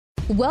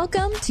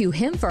Welcome to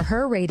Him for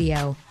Her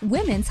Radio,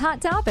 Women's Hot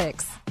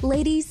Topics.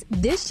 Ladies,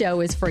 this show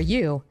is for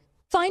you.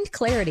 Find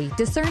clarity,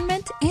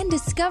 discernment, and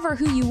discover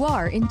who you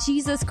are in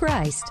Jesus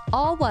Christ,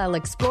 all while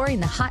exploring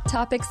the hot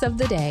topics of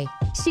the day.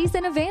 She's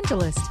an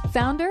evangelist,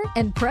 founder,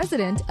 and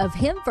president of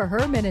Him for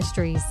Her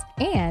Ministries,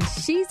 and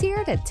she's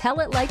here to tell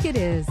it like it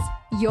is.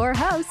 Your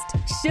host,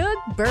 Shug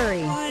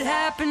Burry. What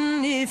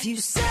happened if you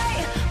say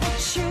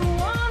what you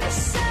want to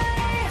say?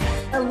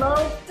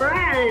 Hello,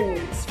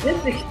 friends.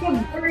 This is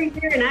Shug Burry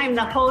here, and I'm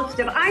the host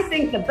of, I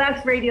think, the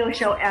best radio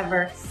show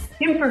ever,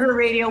 Him for Her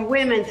Radio,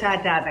 Women's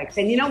Hot Topics.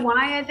 And you know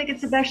why I think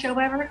it's the best show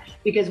ever?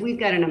 Because we've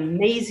got an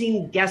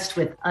amazing guest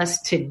with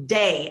us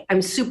today.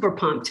 I'm super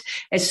pumped.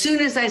 As soon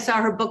as I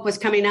saw her book was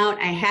coming out,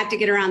 I had to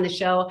get her on the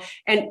show.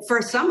 And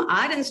for some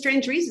odd and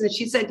strange reason,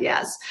 she said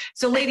yes.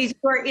 So ladies,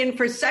 we're in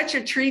for such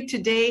a treat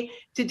today.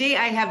 Today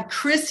I have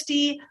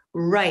Christy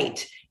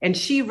Wright, and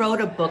she wrote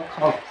a book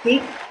called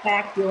Take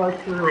Back Your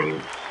Time.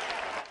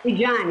 Hey,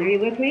 John, are you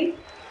with me?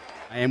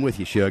 I am with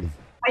you, Shug.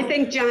 I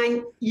think,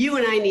 John, you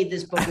and I need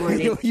this book more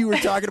than you were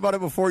talking about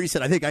it before. You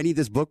said, I think I need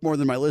this book more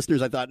than my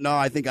listeners. I thought, no,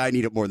 I think I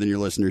need it more than your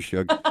listeners,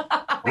 Shug.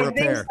 I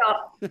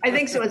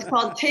think so. It's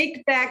called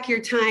Take Back Your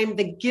Time,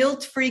 The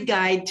Guilt-Free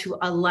Guide to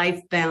a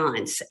Life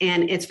Balance.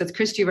 And it's with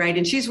Christy Wright,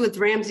 and she's with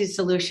Ramsey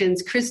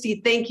Solutions.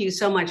 Christy, thank you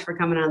so much for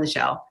coming on the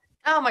show.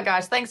 Oh my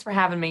gosh, thanks for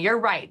having me. You're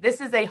right. This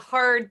is a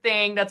hard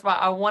thing. That's why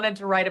I wanted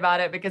to write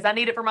about it, because I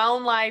need it for my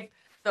own life.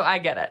 So I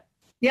get it.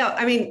 Yeah,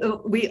 I mean,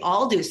 we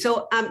all do.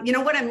 So, you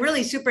know, what I'm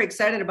really super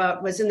excited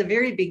about was in the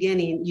very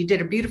beginning, you did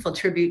a beautiful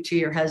tribute to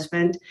your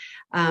husband.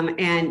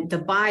 And the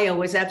bio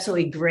was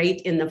absolutely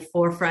great in the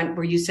forefront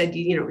where you said,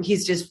 you know,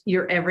 he's just,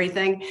 you're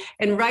everything.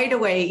 And right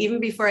away,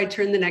 even before I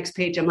turned the next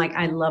page, I'm like,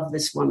 I love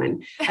this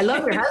woman. I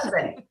love your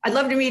husband. I'd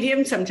love to meet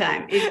him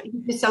sometime. He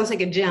just sounds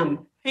like a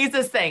gem. He's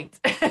a saint.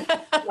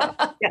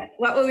 Yeah.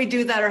 What would we do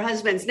without our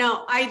husbands?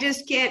 Now, I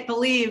just can't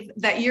believe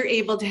that you're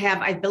able to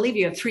have, I believe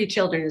you have 3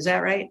 children. Is that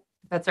right?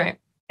 That's right.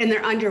 And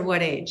they're under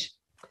what age?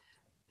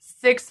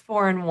 6,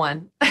 4, and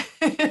 1.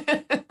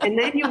 And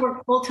then you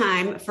work full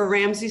time for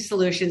Ramsey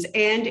Solutions,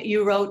 and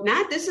you wrote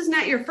this is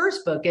not your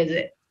first book, is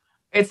it?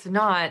 It's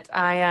not.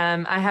 I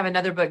have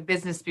another book,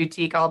 Business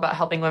Boutique, all about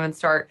helping women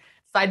start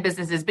side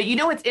businesses. But you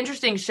know what's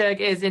interesting,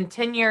 Shug, is in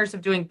 10 years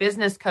of doing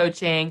business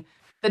coaching,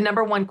 the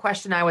number one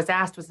question I was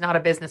asked was not a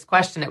business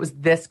question. It was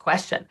this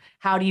question: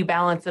 how do you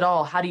balance it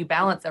all? How do you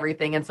balance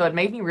everything? And so it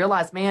made me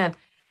realize, man,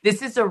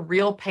 this is a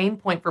real pain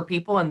point for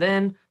people. And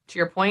then, to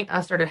your point,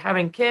 I started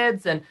having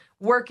kids and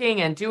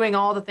working and doing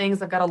all the things.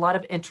 I've got a lot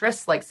of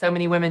interests, like so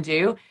many women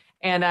do.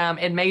 And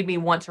it made me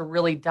want to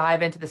really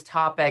dive into this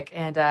topic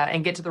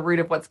and get to the root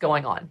of what's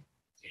going on.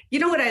 You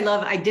know what I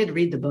love? I did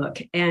read the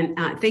book, and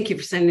thank you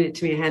for sending it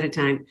to me ahead of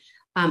time.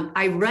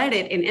 I read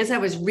it, and as I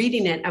was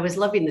reading it, I was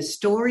loving the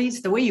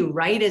stories. The way you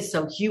write is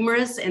so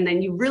humorous, and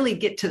then you really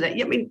get to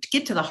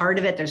the heart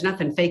of it. There's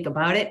nothing fake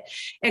about it.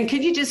 And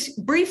could you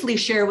just briefly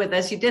share with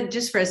us, you did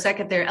just for a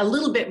second there, a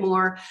little bit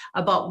more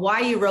about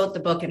why you wrote the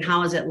book and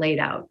how is it laid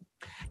out?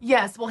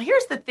 Yes. Well,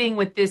 here's the thing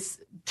with this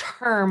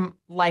term,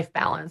 life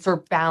balance or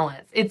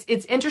balance.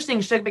 It's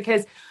interesting, Shug,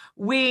 because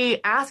we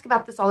ask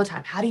about this all the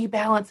time. How do you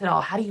balance it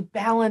all? How do you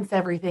balance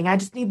everything? I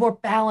just need more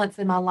balance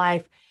in my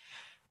life.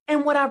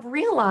 And what I've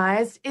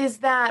realized is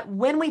that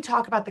when we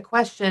talk about the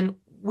question,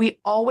 we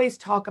always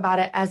talk about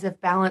it as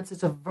if balance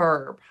is a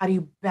verb. How do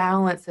you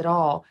balance it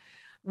all?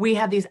 We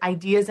have these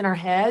ideas in our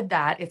head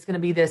that it's going to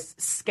be this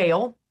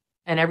scale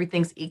and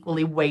everything's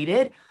equally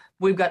weighted.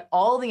 We've got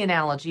all the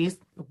analogies: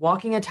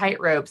 walking a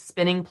tightrope,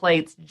 spinning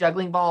plates,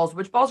 juggling balls.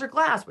 Which balls are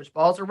glass? Which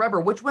balls are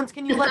rubber? Which ones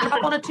can you let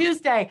drop on a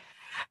Tuesday?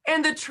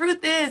 And the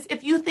truth is,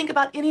 if you think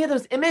about any of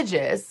those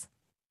images,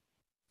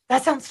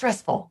 that sounds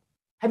stressful.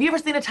 Have you ever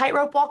seen a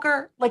tightrope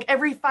walker? Like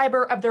every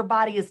fiber of their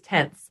body is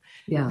tense.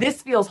 Yeah.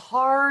 This feels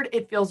hard.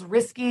 It feels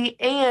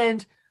risky.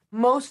 And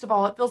most of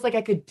all, it feels like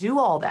I could do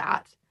all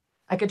that.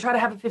 I could try to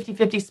have a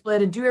 50-50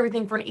 split and do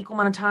everything for an equal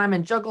amount of time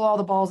and juggle all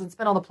the balls and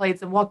spin all the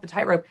plates and walk the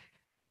tightrope.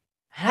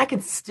 And I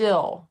could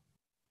still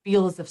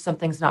feel as if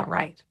something's not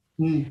right.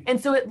 And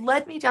so it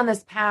led me down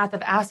this path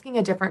of asking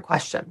a different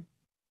question.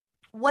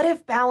 What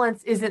if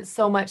balance isn't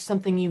so much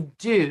something you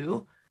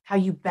do, how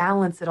you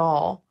balance it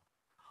all?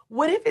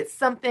 What if it's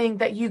something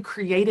that you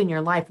create in your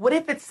life? What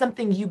if it's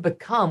something you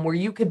become, where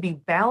you could be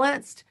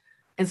balanced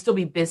and still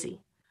be busy?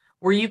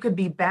 Where you could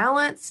be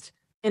balanced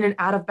in an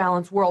out of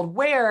balance world,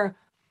 where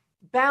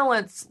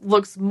balance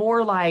looks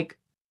more like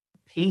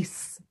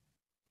peace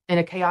in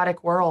a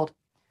chaotic world.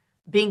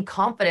 Being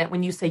confident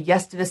when you say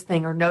yes to this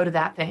thing or no to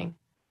that thing.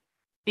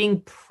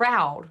 Being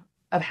proud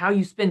of how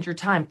you spend your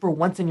time for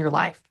once in your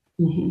life.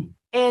 Mm-hmm.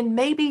 And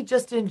maybe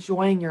just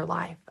enjoying your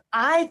life.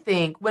 I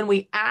think when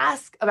we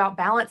ask about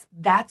balance,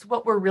 that's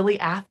what we're really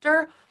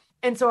after.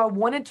 And so I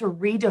wanted to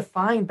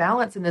redefine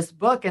balance in this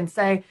book and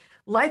say,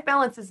 life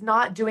balance is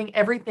not doing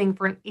everything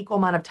for an equal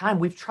amount of time.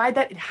 We've tried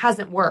that. It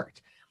hasn't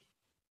worked.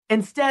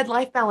 Instead,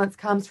 life balance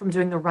comes from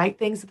doing the right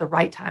things at the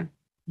right time.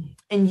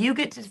 And you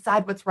get to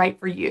decide what's right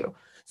for you.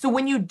 So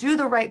when you do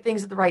the right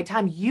things at the right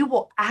time, you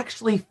will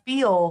actually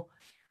feel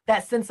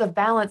that sense of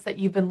balance that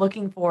you've been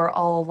looking for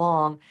all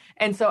along.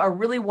 And so I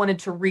really wanted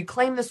to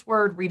reclaim this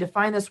word,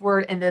 redefine this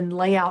word, and then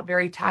lay out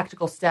very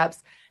tactical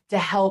steps to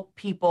help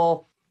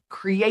people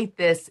create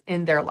this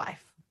in their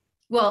life.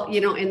 Well,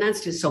 and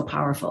that's just so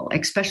powerful,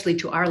 especially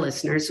to our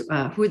listeners,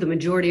 who the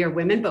majority are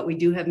women, but we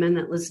do have men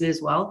that listen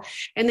as well.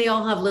 And they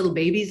all have little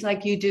babies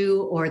like you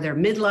do, or they're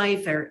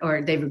midlife,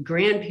 or they have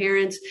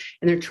grandparents,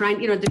 and they're trying,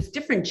 there's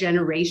different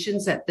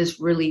generations that this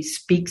really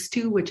speaks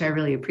to, which I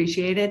really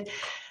appreciated.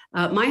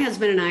 My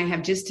husband and I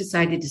have just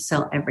decided to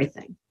sell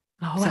everything.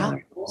 Oh, wow.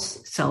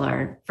 Sell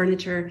our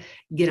furniture,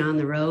 get on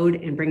the road,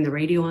 and bring the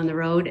radio on the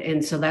road.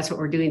 And so that's what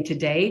we're doing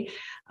today.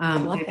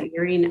 I'm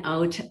hearing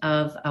out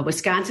of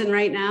Wisconsin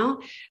right now.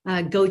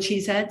 Go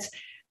Cheeseheads.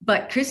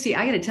 But Christy,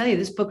 I got to tell you,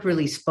 this book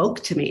really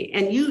spoke to me.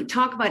 And you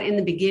talk about in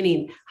the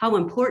beginning how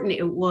important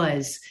it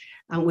was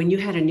when you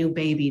had a new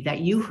baby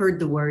that you heard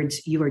the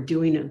words, "You are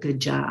doing a good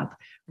job."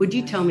 Would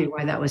you tell me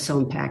why that was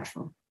so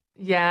impactful?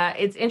 Yeah,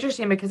 it's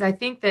interesting because I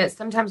think that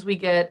sometimes we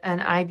get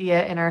an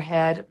idea in our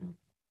head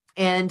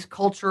and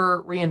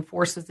culture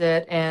reinforces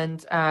it.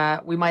 And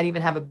we might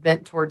even have a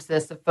bent towards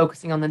this of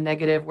focusing on the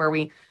negative where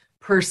we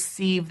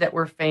perceive that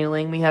we're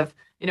failing. We have,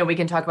 we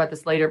can talk about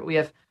this later, but we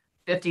have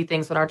 50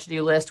 things on our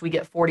to-do list. We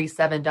get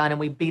 47 done and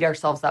we beat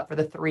ourselves up for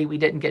the 3 we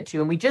didn't get to.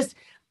 And we just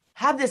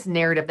have this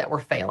narrative that we're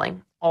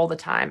failing all the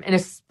time. And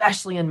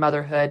especially in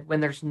motherhood when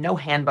there's no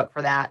handbook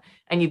for that.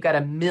 And you've got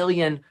a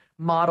million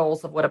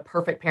models of what a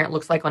perfect parent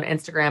looks like on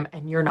Instagram,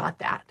 and you're not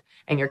that.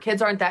 And your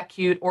kids aren't that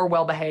cute or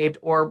well-behaved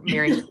or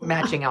wearing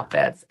matching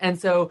outfits. And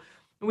so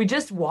we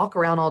just walk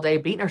around all day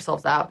beating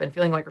ourselves up and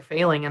feeling like we're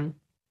failing.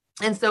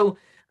 And so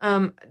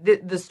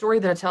the story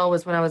that I tell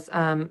was when I was,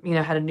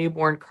 had a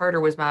newborn. Carter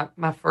was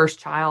my first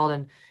child,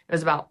 and it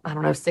was about,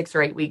 6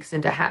 or 8 weeks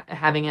into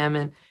having him.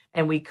 And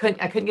I couldn't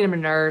get him a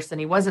nurse, and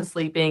he wasn't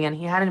sleeping, and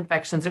he had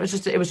infections. It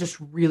was just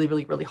really,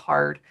 really, really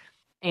hard.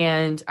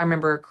 And I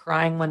remember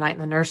crying one night in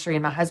the nursery,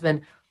 and my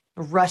husband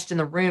rushed in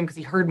the room because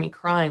he heard me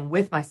crying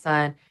with my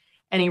son,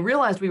 and he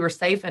realized we were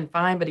safe and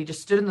fine, but he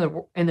just stood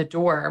in the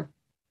door,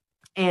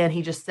 and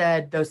he just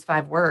said those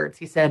 5 words.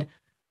 He said,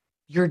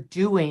 "You're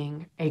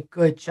doing a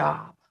good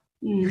job.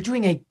 You're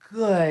doing a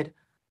good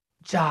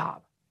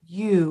job.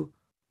 You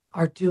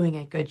are doing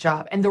a good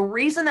job." And the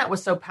reason that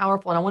was so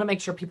powerful, and I want to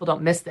make sure people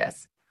don't miss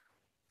this,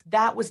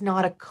 that was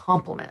not a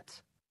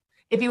compliment.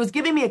 If he was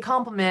giving me a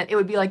compliment, it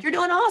would be like, "You're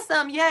doing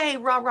awesome. Yay,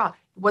 rah, rah."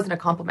 It wasn't a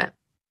compliment.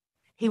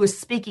 He was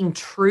speaking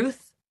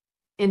truth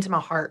into my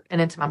heart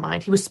and into my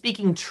mind. He was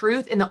speaking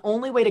truth. And the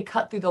only way to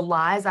cut through the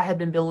lies I had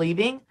been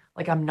believing,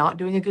 like I'm not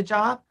doing a good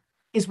job,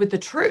 is with the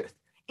truth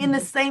in the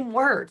same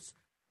words.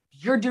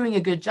 You're doing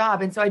a good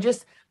job. And so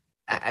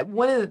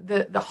one of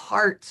the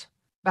heart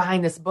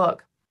behind this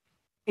book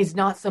is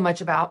not so much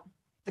about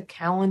the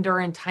calendar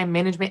and time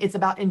management. It's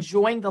about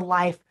enjoying the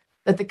life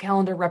that the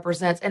calendar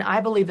represents. And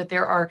I believe that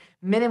there are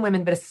men and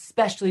women, but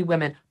especially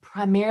women,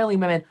 primarily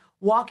women,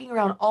 walking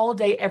around all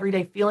day, every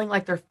day, feeling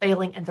like they're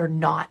failing, and they're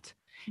not.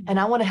 And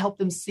I want to help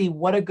them see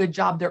what a good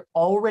job they're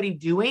already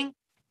doing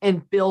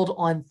and build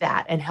on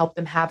that and help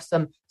them have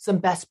some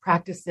best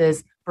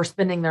practices for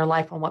spending their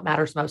life on what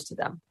matters most to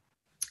them.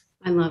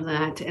 I love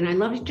that. And I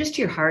love just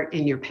your heart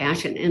and your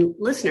passion. And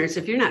listeners,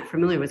 if you're not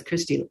familiar with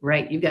Christy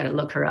Wright, you've got to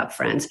look her up,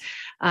 friends.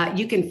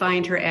 You can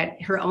find her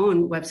at her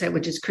own website,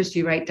 which is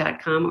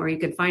ChristyWright.com, or you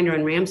can find her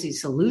on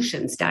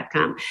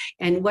RamseySolutions.com.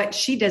 And what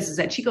she does is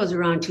that she goes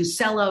around to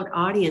sell out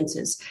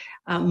audiences,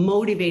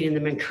 motivating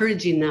them,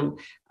 encouraging them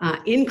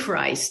in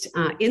Christ,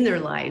 in their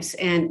lives.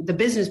 And the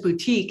Business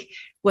Boutique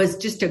was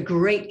just a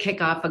great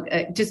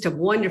kickoff, just a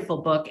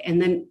wonderful book.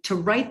 And then to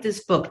write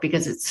this book,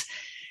 because it's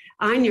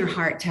on your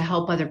heart to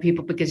help other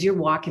people, because you're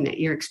walking it,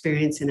 you're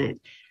experiencing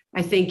it.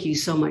 I thank you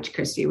so much,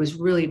 Christy. It was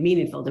really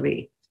meaningful to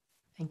me.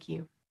 Thank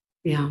you.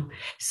 Yeah.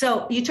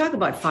 So you talk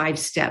about 5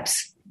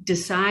 steps.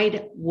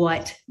 Decide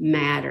what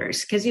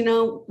matters. Because,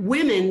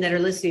 women that are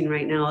listening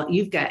right now,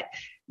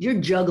 you're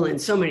juggling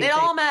so many things. It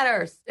all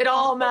matters. It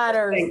all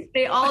matters.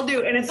 They all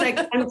do. And it's like,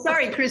 I'm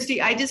sorry,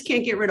 Christy, I just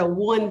can't get rid of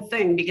one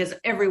thing because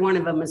every one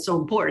of them is so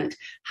important.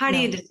 How do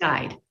you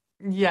decide?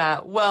 Yeah,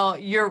 well,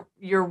 you're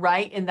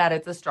right in that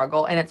it's a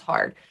struggle and it's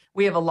hard.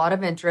 We have a lot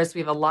of interests.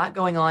 We have a lot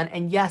going on.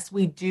 And yes,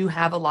 we do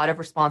have a lot of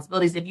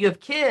responsibilities. If you have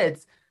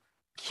kids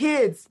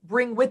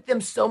bring with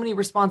them so many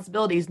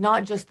responsibilities,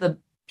 not just the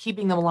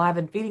keeping them alive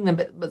and feeding them,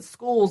 but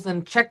schools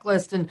and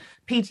checklists and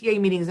PTA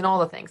meetings and all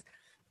the things.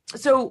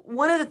 So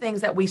one of the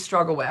things that we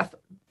struggle with,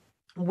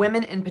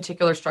 women in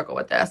particular struggle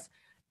with this,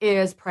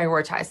 is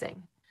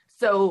prioritizing.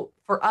 So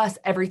for us,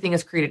 everything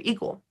is created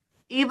equal.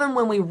 Even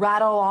when we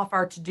rattle off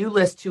our to-do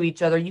list to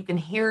each other, you can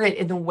hear it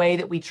in the way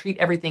that we treat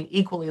everything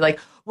equally. Like,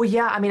 well,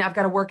 yeah, I've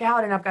got to work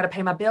out and I've got to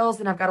pay my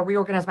bills and I've got to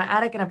reorganize my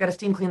attic and I've got to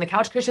steam clean the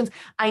couch cushions.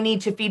 I need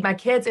to feed my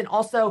kids and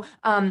also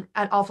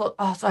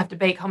have to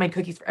bake homemade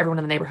cookies for everyone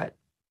in the neighborhood.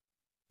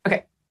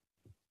 Okay.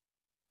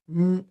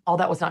 All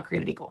that was not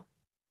created equal.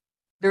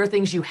 There are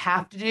things you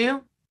have to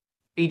do,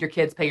 feed your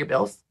kids, pay your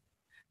bills.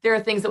 There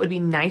are things that would be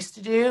nice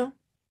to do,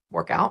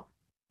 work out.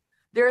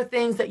 There are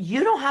things that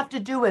you don't have to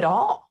do at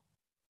all.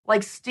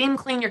 like steam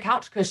clean your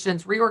couch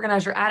cushions,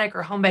 reorganize your attic,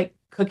 or home bake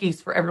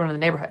cookies for everyone in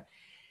the neighborhood.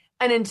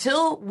 And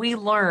until we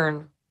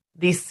learn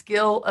the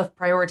skill of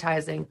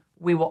prioritizing,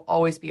 we will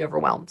always be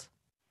overwhelmed.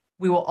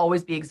 We will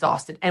always be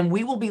exhausted, and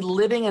we will be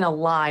living in a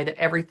lie that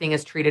everything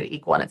is treated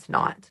equal, and it's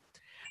not.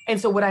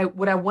 And so what I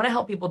want to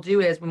help people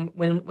do is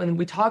when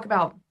we talk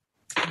about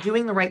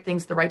doing the right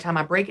things at the right time,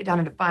 I break it down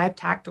into 5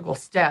 tactical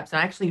steps, and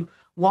I actually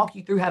walk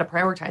you through how to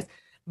prioritize.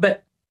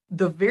 But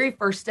the very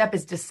first step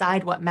is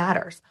decide what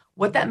matters.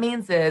 What that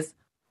means is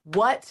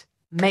what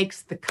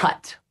makes the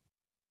cut.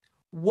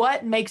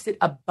 What makes it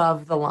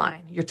above the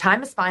line? Your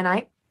time is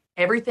finite.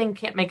 Everything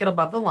can't make it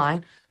above the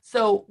line.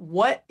 So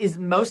what is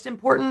most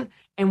important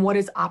and what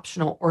is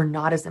optional or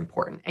not as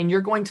important? And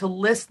you're going to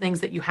list things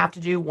that you have to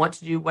do, want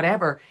to do,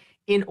 whatever,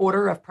 in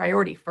order of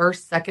priority,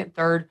 first, second,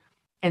 third,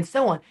 and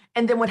so on.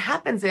 And then what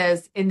happens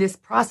is in this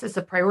process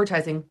of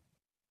prioritizing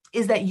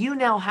is that you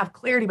now have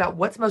clarity about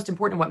what's most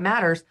important and what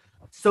matters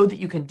so that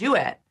you can do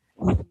it.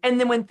 And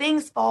then when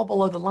things fall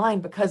below the line,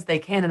 because they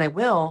can and they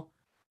will,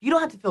 you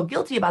don't have to feel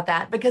guilty about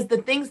that, because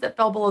the things that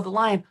fell below the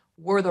line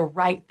were the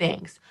right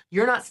things.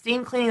 You're not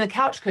steam cleaning the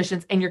couch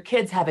cushions and your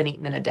kids haven't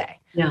eaten in a day.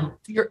 Yeah.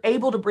 So you're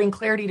able to bring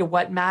clarity to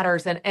what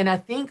matters. And I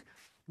think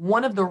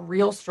one of the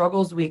real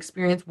struggles we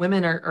experience,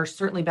 women are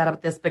certainly bad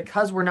at this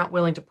because we're not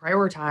willing to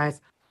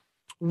prioritize.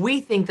 We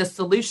think the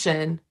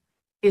solution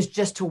is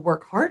just to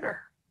work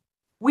harder.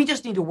 We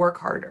just need to work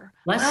harder.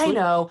 I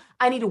know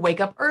I need to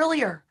wake up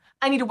earlier.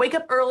 I need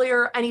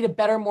a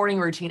better morning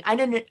routine. I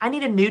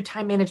need a new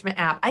time management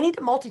app. I need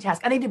to multitask.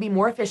 I need to be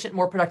more efficient,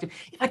 more productive.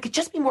 If I could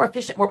just be more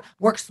efficient,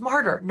 work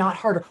smarter, not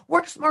harder,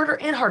 work smarter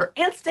and harder,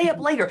 and stay up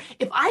later.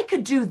 If I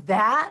could do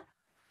that,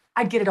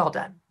 I'd get it all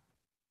done.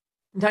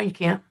 No, you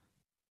can't.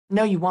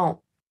 No, you won't.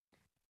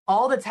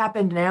 All that's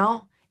happened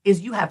now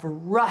is you have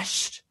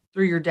rushed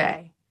through your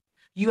day.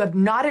 You have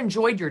not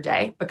enjoyed your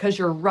day because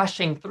you're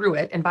rushing through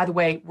it. And by the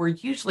way, we're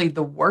usually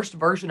the worst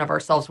version of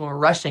ourselves when we're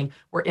rushing.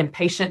 We're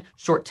impatient,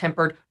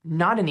 short-tempered,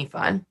 not any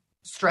fun,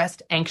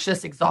 stressed,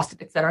 anxious,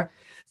 exhausted, etc.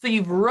 So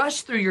you've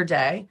rushed through your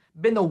day,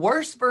 been the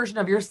worst version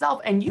of yourself,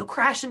 and you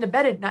crash into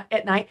bed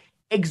at night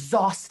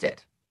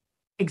exhausted.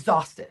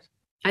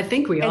 I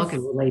think we all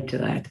can relate to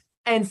that.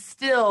 And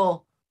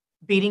still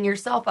beating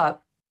yourself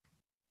up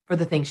for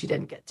the things you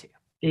didn't get to.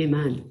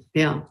 Amen.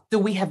 Yeah. So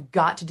we have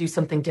got to do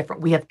something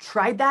different. We have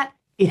tried that.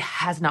 It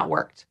has not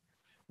worked.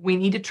 We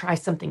need to try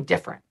something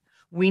different.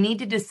 We need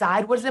to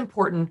decide what is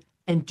important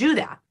and do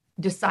that.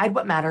 Decide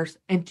what matters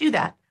and do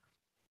that.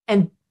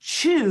 And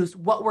choose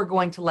what we're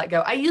going to let go.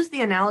 I use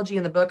the analogy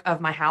in the book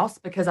of my house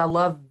because I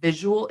love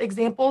visual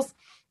examples.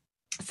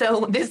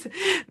 So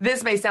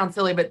this may sound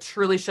silly, but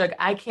truly, Shug,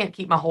 I can't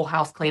keep my whole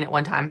house clean at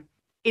one time.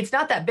 It's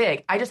not that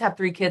big. I just have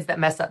 3 kids that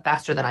mess up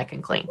faster than I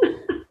can clean.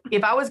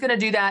 If I was going to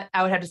do that,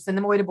 I would have to send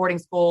them away to boarding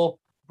school,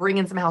 bring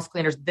in some house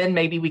cleaners, then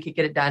maybe we could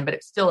get it done, but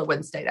it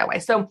wouldn't stay that way.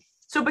 So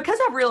because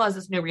I've realized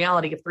this new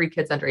reality of 3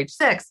 kids under age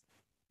 6,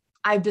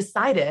 I've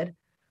decided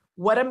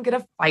what I'm going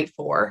to fight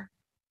for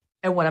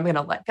and what I'm going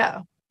to let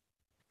go.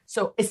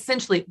 So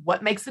essentially,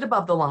 what makes it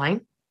above the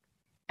line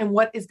and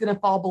what is going to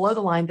fall below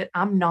the line that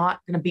I'm not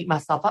going to beat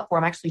myself up for.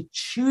 I'm actually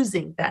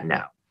choosing that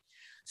no.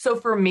 So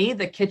for me,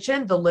 the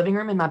kitchen, the living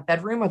room, and my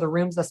bedroom are the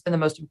rooms I spend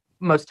the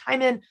most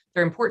time in.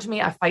 They're important to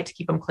me. I fight to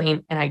keep them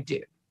clean, and I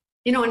do.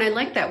 You know, and I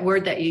like that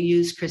word that you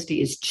use,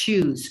 Christy, is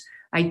choose.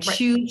 I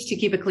choose to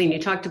keep it clean. You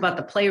talked about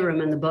the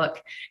playroom in the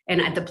book,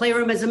 and the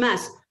playroom is a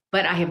mess,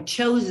 but I have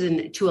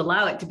chosen to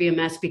allow it to be a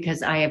mess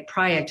because I have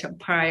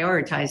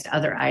prioritized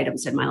other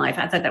items in my life.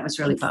 I thought that was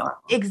really powerful.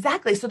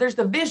 Exactly. So there's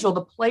the visual,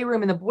 the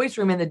playroom and the boys'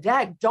 room and the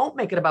deck. Don't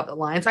make it above the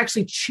line. So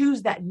actually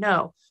choose that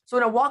no. So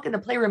when I walk in the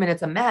playroom and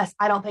it's a mess,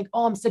 I don't think,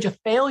 oh, I'm such a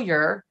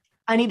failure.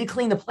 I need to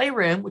clean the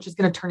playroom, which is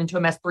going to turn into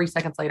a mess 3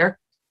 seconds later.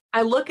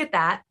 I look at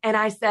that and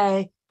I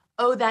say,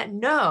 oh, that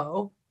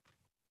no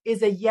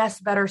is a yes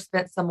better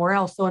spent somewhere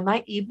else. So in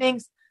my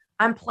evenings,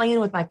 I'm playing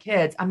with my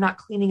kids. I'm not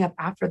cleaning up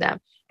after them.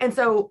 And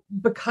so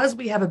because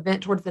we have a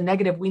bent towards the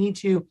negative, we need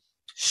to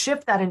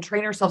shift that and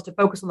train ourselves to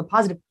focus on the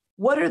positive.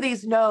 What are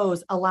these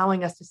no's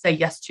allowing us to say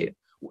yes to?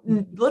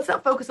 Let's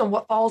not focus on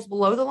what falls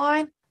below the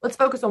line. Let's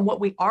focus on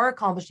what we are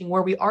accomplishing,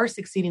 where we are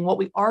succeeding, what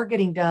we are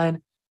getting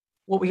done,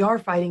 what we are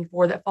fighting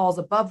for that falls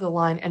above the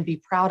line, and be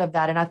proud of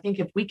that. And I think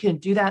if we can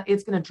do that,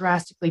 it's going to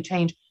drastically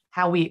change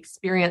how we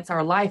experience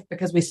our life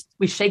because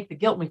we shake the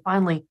guilt and we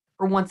finally,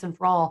 for once and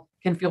for all,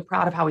 can feel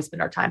proud of how we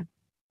spend our time.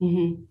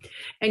 Mm-hmm.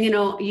 And, you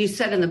know, you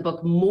said in the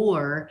book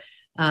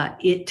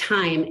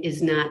time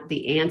is not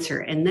the answer.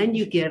 And then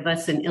you give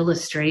us an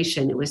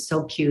illustration. It was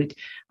so cute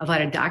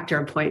about a doctor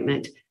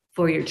appointment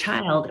for your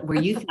child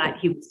where you thought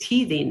he was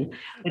teething,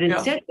 but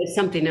instead it was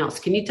something else.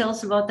 Can you tell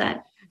us about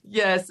that?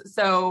 Yes.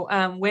 So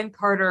when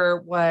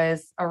Carter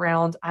was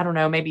around, I don't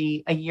know,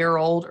 maybe a year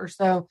old or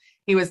so,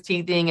 he was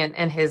teething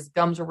and his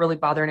gums were really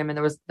bothering him.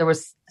 And there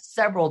was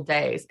several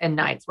days and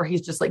nights where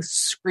he's just like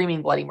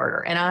screaming bloody murder.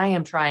 And I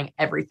am trying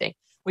everything.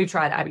 We've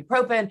tried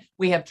ibuprofen.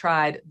 We have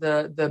tried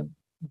the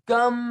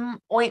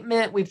gum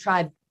ointment. We've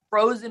tried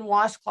frozen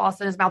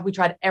washcloths in his mouth. We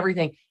tried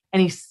everything.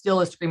 And he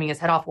still is screaming his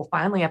head off. Well,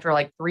 finally, after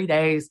like 3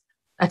 days,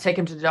 I take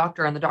him to the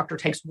doctor, and the doctor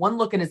takes one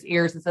look in his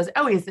ears and says,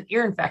 "Oh, he has an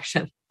ear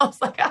infection." I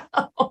was like,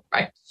 "Oh,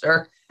 right,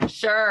 sure.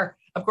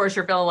 Of course,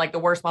 you're feeling like the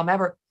worst mom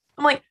ever."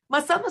 I'm like,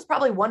 my son was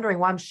probably wondering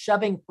why I'm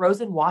shoving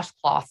frozen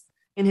washcloths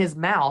in his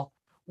mouth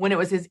when it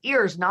was his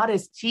ears, not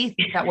his teeth,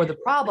 that were the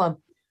problem.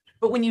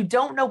 But when you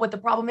don't know what the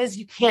problem is,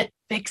 you can't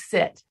fix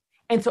it.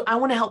 And so I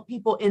want to help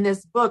people in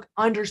this book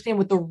understand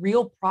what the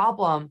real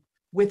problem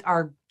with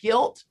our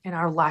guilt and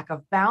our lack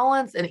of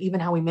balance and even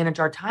how we manage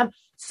our time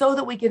so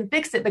that we can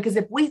fix it. Because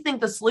if we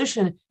think the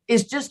solution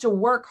is just to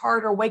work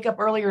harder, wake up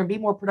earlier, and be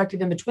more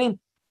productive in between,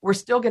 we're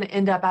still going to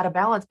end up out of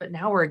balance, but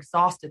now we're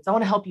exhausted. So I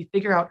want to help you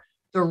figure out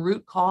the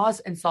root cause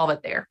and solve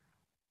it there.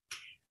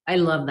 I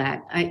love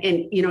that.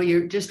 And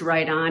you're just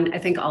right on. I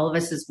think all of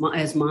us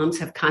as moms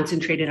have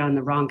concentrated on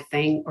the wrong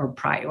thing or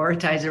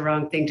prioritize the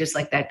wrong thing, just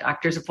like that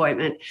doctor's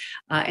appointment.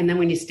 And then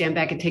when you stand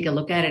back and take a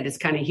look at it, it's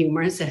kind of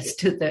humorous as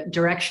to the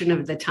direction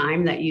of the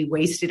time that you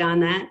wasted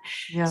on that.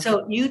 Yeah.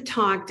 So you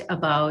talked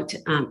about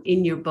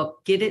in your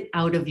book, get it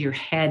out of your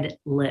head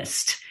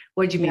list.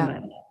 What did you mean by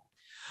that?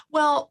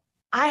 Well,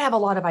 I have a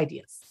lot of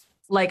ideas.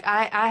 Like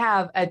I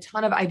have a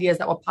ton of ideas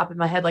that will pop in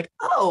my head. Like,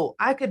 oh,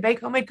 I could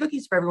bake homemade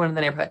cookies for everyone in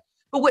the neighborhood.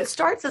 But what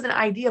starts as an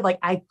idea of like,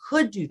 I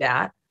could do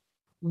that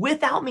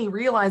without me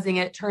realizing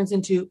it turns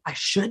into, I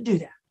should do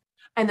that.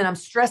 And then I'm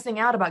stressing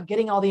out about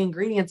getting all the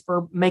ingredients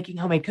for making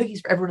homemade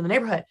cookies for everyone in the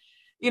neighborhood.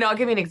 I'll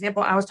give you an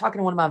example. I was talking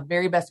to one of my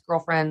very best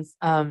girlfriends,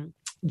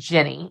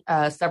 Jenny,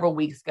 several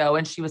weeks ago.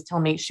 And she was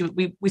telling me,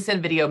 we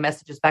send video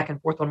messages back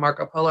and forth on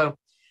Marco Polo.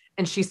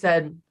 And she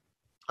said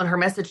on her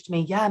message to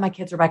me, yeah, my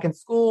kids are back in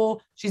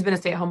school. She's been a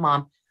stay-at-home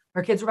mom.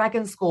 Her kids were back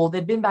in school.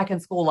 They'd been back in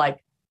school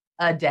like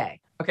a day.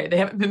 Okay, they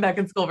haven't been back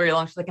in school very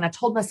long. She's like, and I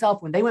told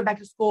myself when they went back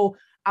to school,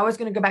 I was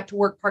going to go back to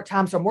work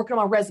part-time. So I'm working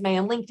on my resume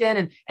and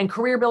LinkedIn and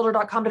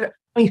careerbuilder.com. I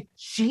mean,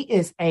 she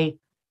is a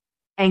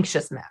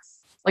anxious mess.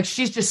 Like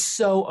she's just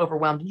so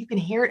overwhelmed. And you can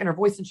hear it in her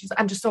voice. And she's like,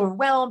 I'm just so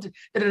overwhelmed,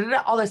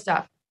 all this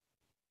stuff.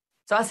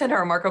 So I sent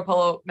her a Marco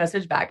Polo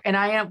message back.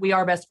 And we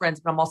are best friends,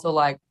 but I'm also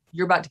like,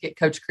 you're about to get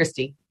Coach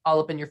Christy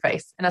all up in your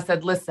face. And I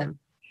said, listen,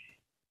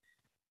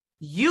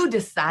 you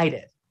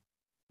decided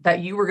that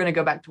you were going to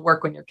go back to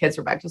work when your kids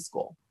were back to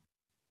school.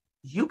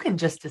 You can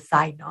just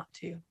decide not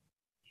to.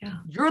 Yeah.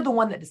 You're the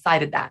one that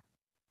decided that.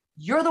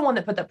 You're the one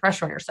that put that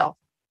pressure on yourself.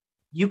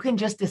 You can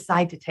just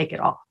decide to take it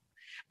off.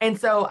 And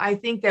so I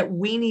think that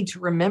we need to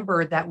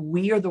remember that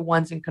we are the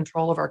ones in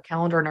control of our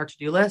calendar and our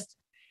to-do list.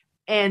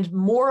 And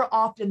more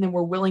often than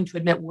we're willing to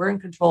admit, we're in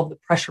control of the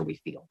pressure we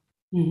feel.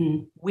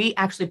 Mm-hmm. We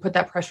actually put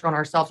that pressure on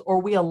ourselves, or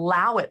we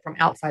allow it from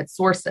outside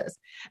sources.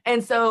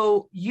 And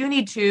so you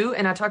need to,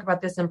 and I talk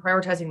about this in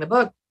Prioritizing the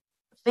Book,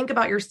 think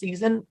about your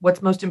season,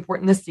 what's most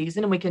important this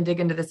season. And we can dig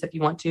into this if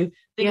you want to.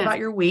 Think about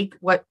your week,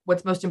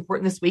 what's most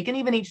important this week, and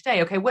even each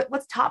day. Okay,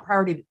 what's top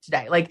priority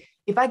today? Like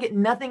if I get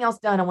nothing else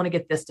done, I want to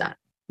get this done.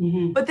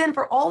 Mm-hmm. But then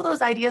for all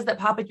those ideas that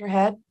pop in your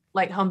head,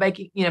 like home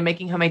baking,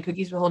 making homemade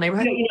cookies for the whole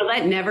neighborhood.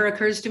 That never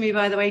occurs to me,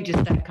 by the way,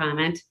 just that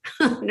comment.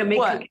 Make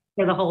cookies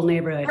for the whole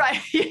neighborhood.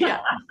 Right. Yeah.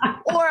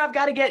 Or I've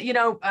got to get,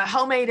 a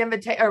homemade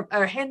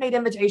or handmade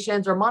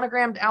invitations or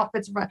monogrammed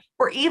outfits,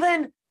 or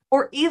even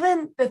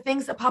the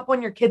things that pop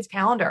on your kid's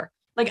calendar.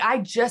 Like I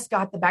just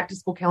got the back to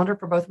school calendar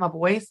for both of my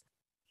boys,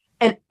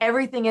 and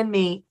everything in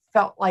me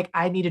felt like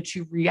I needed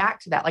to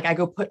react to that. Like I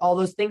go put all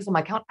those things on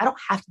my calendar. I don't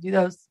have to do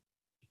those.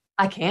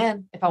 I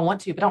can if I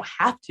want to, but I don't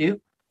have to.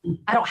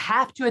 I don't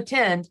have to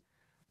attend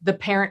the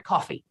parent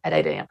coffee at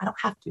 8 a.m. I don't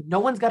have to. No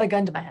one's got a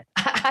gun to my head.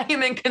 I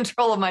am in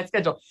control of my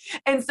schedule.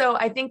 And so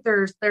I think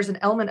there's an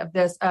element of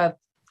this of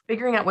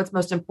figuring out what's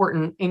most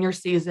important in your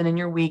season, in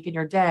your week, in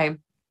your day.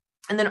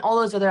 And then all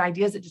those other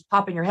ideas that just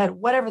pop in your head,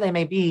 whatever they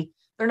may be,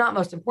 they're not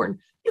most important.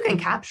 You can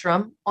capture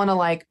them on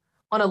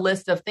a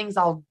list of things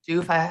I'll do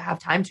if I have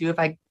time to,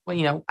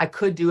 I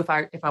could do if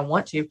I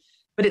want to,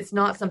 but it's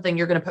not something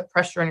you're going to put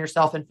pressure on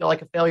yourself and feel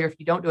like a failure if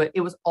you don't do it.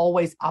 It was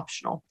always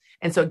optional.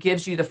 And so it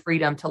gives you the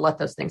freedom to let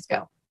those things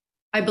go.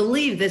 I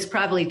believe this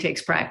probably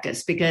takes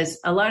practice, because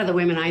a lot of the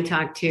women I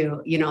talk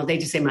to, they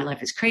just say, my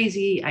life is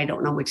crazy. I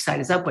don't know which side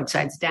is up, which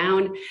side's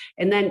down.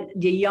 And then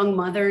the young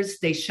mothers,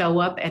 they show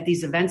up at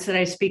these events that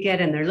I speak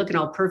at and they're looking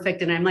all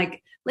perfect. And I'm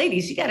like,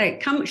 ladies, you got to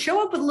come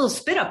show up with a little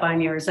spit up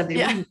on you or something.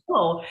 Yeah.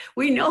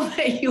 We know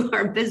that you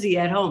are busy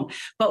at home.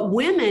 But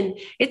women,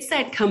 it's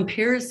that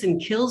comparison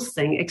kills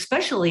thing,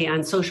 especially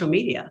on social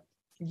media.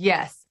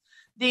 Yes.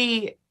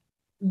 The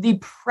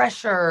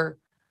pressure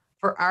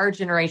for our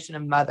generation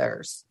of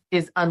mothers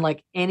is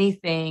unlike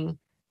anything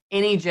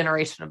any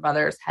generation of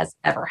mothers has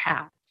ever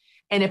had.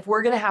 And if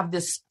we're going to have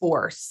this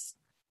force,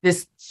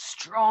 this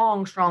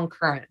strong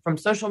current from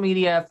social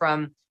media,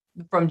 from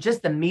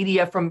just the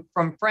media, from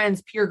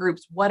friends, peer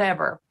groups,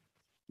 whatever,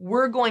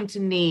 we're going to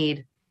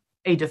need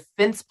a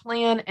defense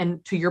plan.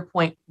 And to your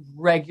point,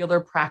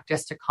 regular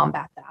practice to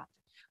combat that.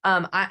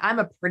 I'm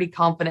a pretty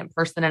confident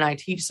person and I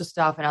teach the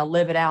stuff and I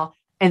live it out.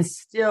 And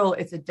still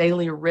it's a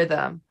daily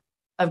rhythm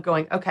of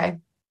going, okay,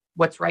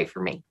 what's right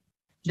for me?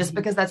 Just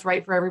because that's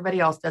right for everybody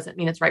else doesn't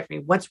mean it's right for me.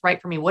 What's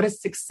right for me? What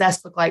does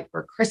success look like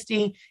for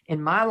Christy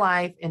in my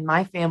life, in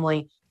my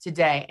family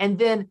today? And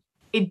then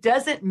it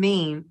doesn't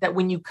mean that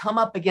when you come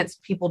up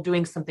against people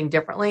doing something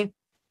differently,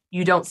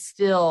 you don't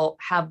still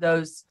have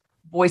those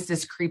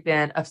voices creep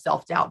in of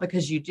self-doubt,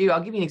 because you do.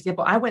 I'll give you an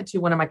example. I went to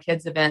one of my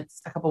kids'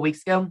 events a couple of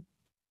weeks ago.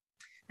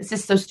 This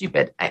is so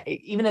stupid.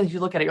 Even as you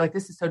look at it, you're like,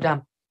 this is so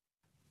dumb.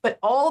 But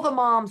all the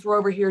moms were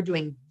over here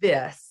doing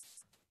this.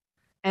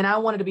 And I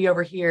wanted to be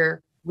over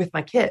here with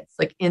my kids,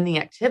 like in the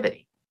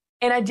activity.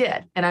 And I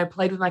did. And I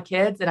played with my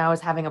kids and I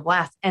was having a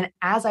blast. And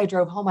as I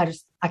drove home,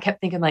 I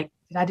kept thinking, like,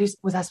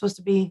 was I supposed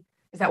to be,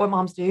 is that what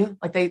moms do?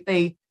 Like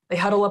they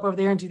huddle up over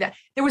there and do that.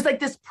 There was like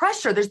this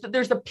pressure. There's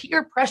the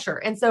peer pressure.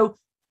 And so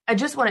I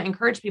just want to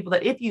encourage people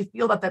that if you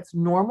feel that that's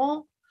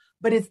normal,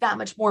 but it's that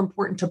much more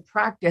important to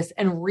practice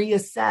and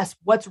reassess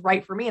what's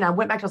right for me. And I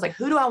went back to, I was like,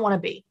 who do I want to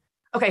be?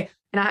 Okay.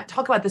 And I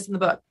talk about this in the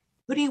book.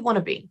 Who do you want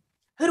to be?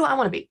 Who do I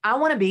want to be? I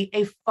want to be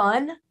a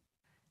fun,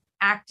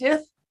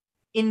 active,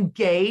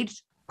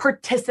 engaged,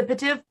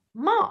 participative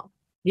mom.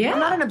 Yeah. I'm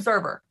not an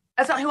observer.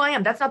 That's not who I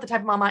am. That's not the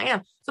type of mom I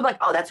am. So I'm like,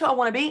 oh, that's who I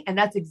want to be. And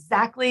that's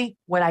exactly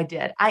what I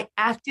did. I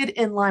acted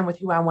in line with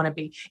who I want to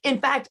be.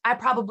 In fact, I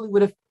probably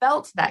would have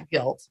felt that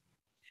guilt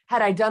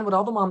had I done what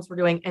all the moms were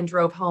doing and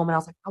drove home. And I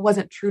was like, I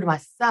wasn't true to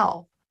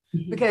myself,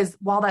 because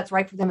while that's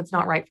right for them, it's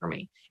not right for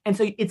me. And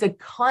so it's a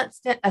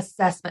constant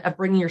assessment of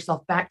bringing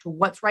yourself back to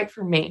what's right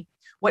for me.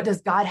 What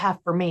does God have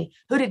for me?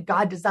 Who did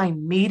God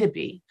design me to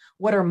be?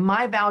 What are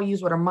my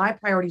values? What are my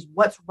priorities?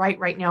 What's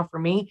right now for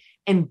me?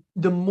 And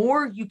the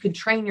more you can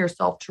train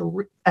yourself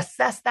to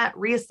assess that,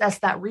 reassess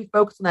that,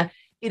 refocus on that,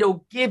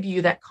 it'll give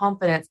you that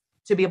confidence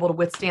to be able to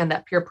withstand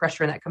that peer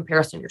pressure and that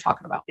comparison you're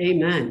talking about.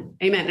 Amen.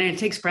 Amen. And it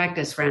takes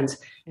practice, friends.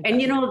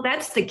 And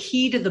that's the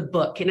key to the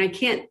book. And I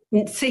can't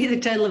say the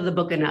title of the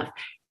book enough.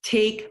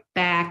 Take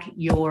back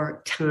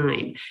your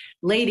time.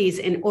 Ladies,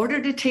 in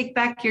order to take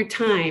back your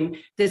time,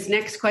 this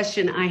next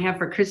question I have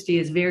for Christy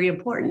is very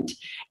important.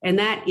 And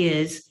that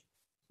is,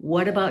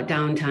 what about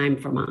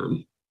downtime for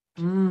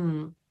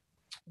mom?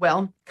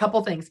 Well,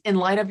 couple things. In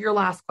light of your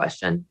last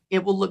question,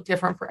 it will look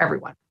different for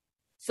everyone.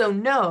 So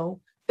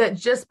know that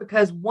just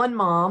because one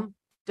mom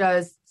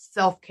does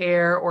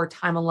self-care or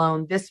time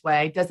alone this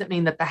way doesn't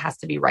mean that has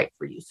to be right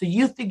for you. So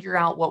you figure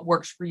out what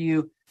works for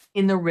you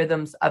in the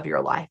rhythms of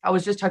your life. I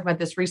was just talking about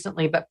this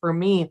recently, but for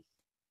me,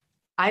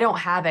 I don't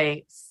have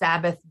a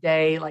Sabbath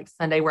day like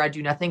Sunday where I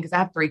do nothing, because I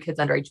have 3 kids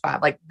under age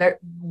 5. Like their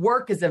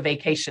work is a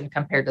vacation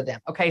compared to them.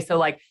 Okay. So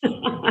like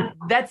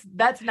that's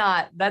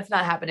not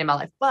happening in my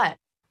life. But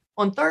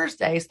on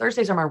Thursdays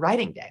are my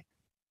writing day.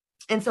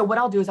 And so what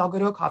I'll do is I'll go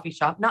to a coffee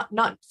shop,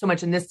 not so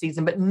much in this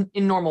season, but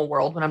in normal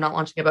world when I'm not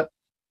launching a book,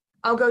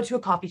 I'll go to a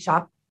coffee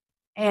shop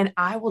and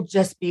I will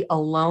just be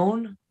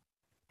alone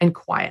and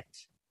quiet.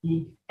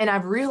 And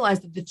I've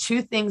realized that the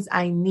 2 things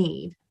I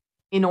need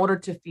in order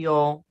to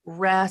feel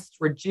rest,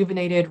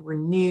 rejuvenated,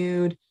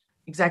 renewed,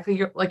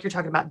 exactly like you're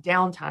talking about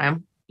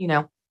downtime,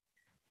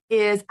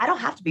 is I don't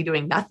have to be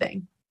doing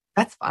nothing.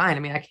 That's fine. I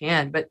mean, I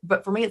can,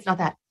 but for me, it's not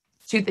that.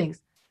 2 things.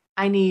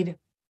 I need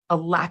a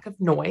lack of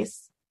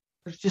noise.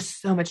 There's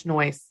just so much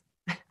noise.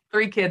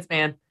 3 kids,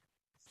 man,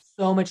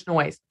 so much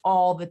noise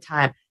all the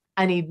time.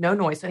 I need no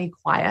noise. I need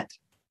quiet,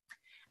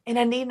 and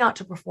I need not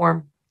to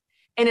perform.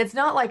 And it's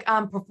not like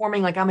I'm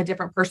performing like I'm a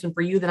different person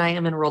for you than I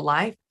am in real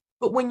life.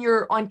 But when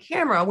you're on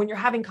camera, when you're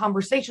having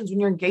conversations, when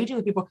you're engaging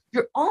with people,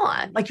 you're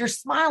on, like you're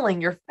smiling,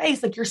 your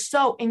face, like you're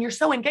so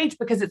engaged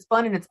because it's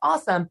fun and it's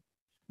awesome.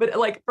 But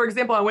like, for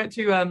example, I went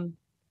to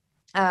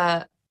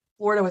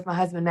Florida with my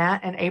husband,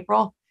 Matt, in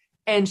April,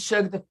 and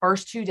Shug, the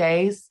first 2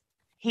 days,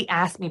 he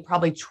asked me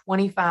probably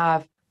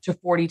 25 to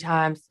 40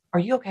 times, are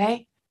you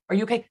okay? Are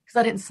you okay? Because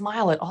I didn't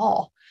smile at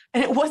all.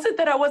 And it wasn't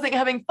that I wasn't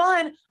having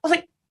fun. I was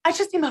like, I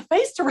just need my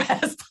face to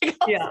rest.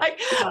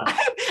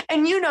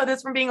 And you know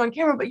this from being on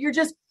camera, but you're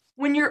just,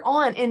 when you're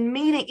on in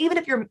meeting, even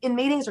if you're in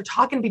meetings or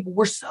talking to people,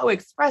 we're so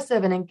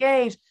expressive and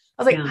engaged.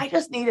 I was like, I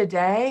just need a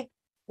day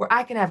where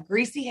I can have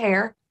greasy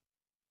hair,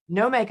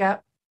 no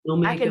makeup.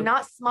 I can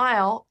not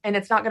smile and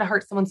it's not going to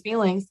hurt someone's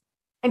feelings,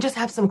 and just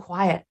have some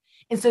quiet.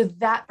 And so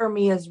that for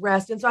me is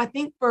rest. And so I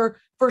think for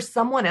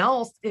someone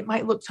else, it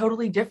might look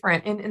totally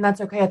different. And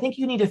that's okay. I think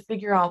you need to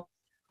figure out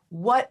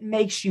what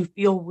makes you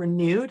feel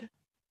renewed.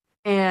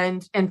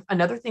 And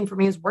another thing for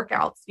me is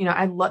workouts.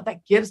 I love,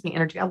 that gives me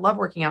energy. I love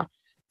working out.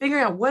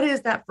 Figuring out what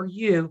is that for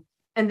you,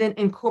 and then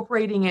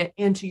incorporating it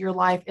into your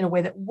life in a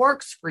way that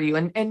works for you,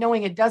 and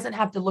knowing it doesn't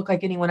have to look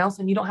like anyone else,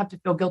 and you don't have to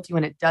feel guilty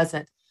when it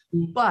doesn't.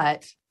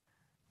 But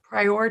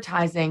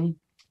prioritizing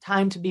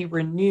time to be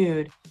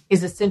renewed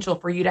is essential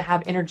for you to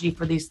have energy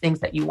for these things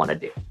that you want to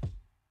do.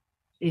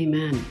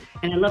 Amen.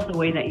 And I love the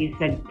way that you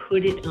said,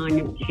 put it on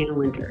your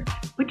calendar.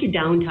 Put your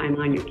downtime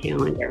on your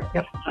calendar.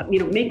 Yep.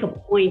 Make a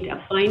point of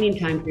finding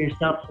time for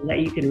yourself so that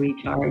you can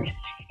recharge.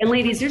 And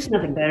ladies, there's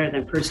nothing better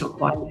than personal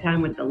quiet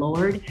time with the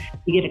Lord.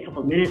 You get a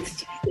couple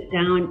minutes to sit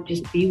down,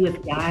 just be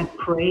with God,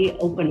 pray,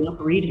 open up,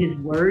 read His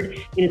Word.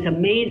 And it's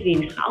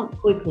amazing how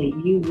quickly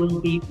you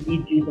will be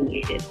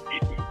rejuvenated.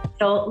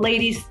 So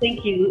ladies,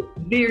 thank you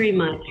very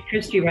much,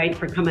 Christy Wright,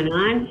 for coming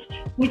on.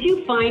 Would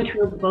you find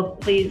her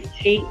book, please,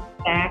 Take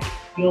Back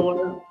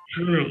Your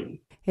Time?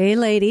 Hey,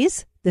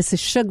 ladies, This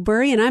is Shug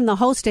Burry, and I'm the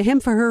host of Him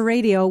for Her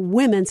Radio,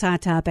 Women's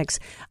Hot Topics.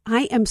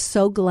 I am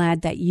so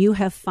glad that you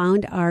have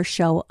found our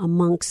show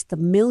amongst the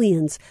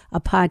millions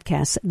of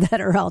podcasts that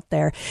are out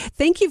there.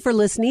 Thank you for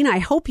listening. I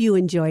hope you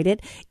enjoyed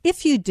it.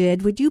 If you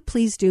did, would you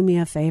please do me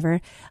a favor?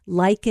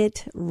 Like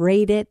it,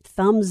 rate it,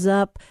 thumbs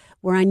up.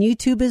 We're on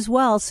YouTube as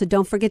well, so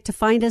don't forget to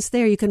find us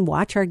there. You can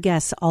watch our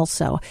guests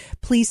also.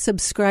 Please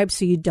subscribe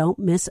so you don't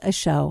miss a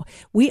show.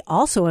 We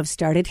also have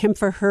started Him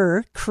for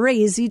Her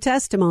Crazy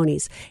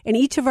Testimonies, and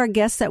each of our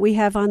guests that we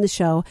have on the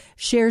show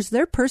shares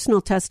their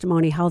personal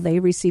testimony, how they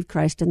received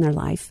Christ in their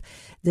life.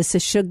 This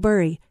is Shug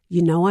Burry.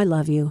 You know I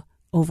love you.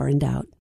 Over and out.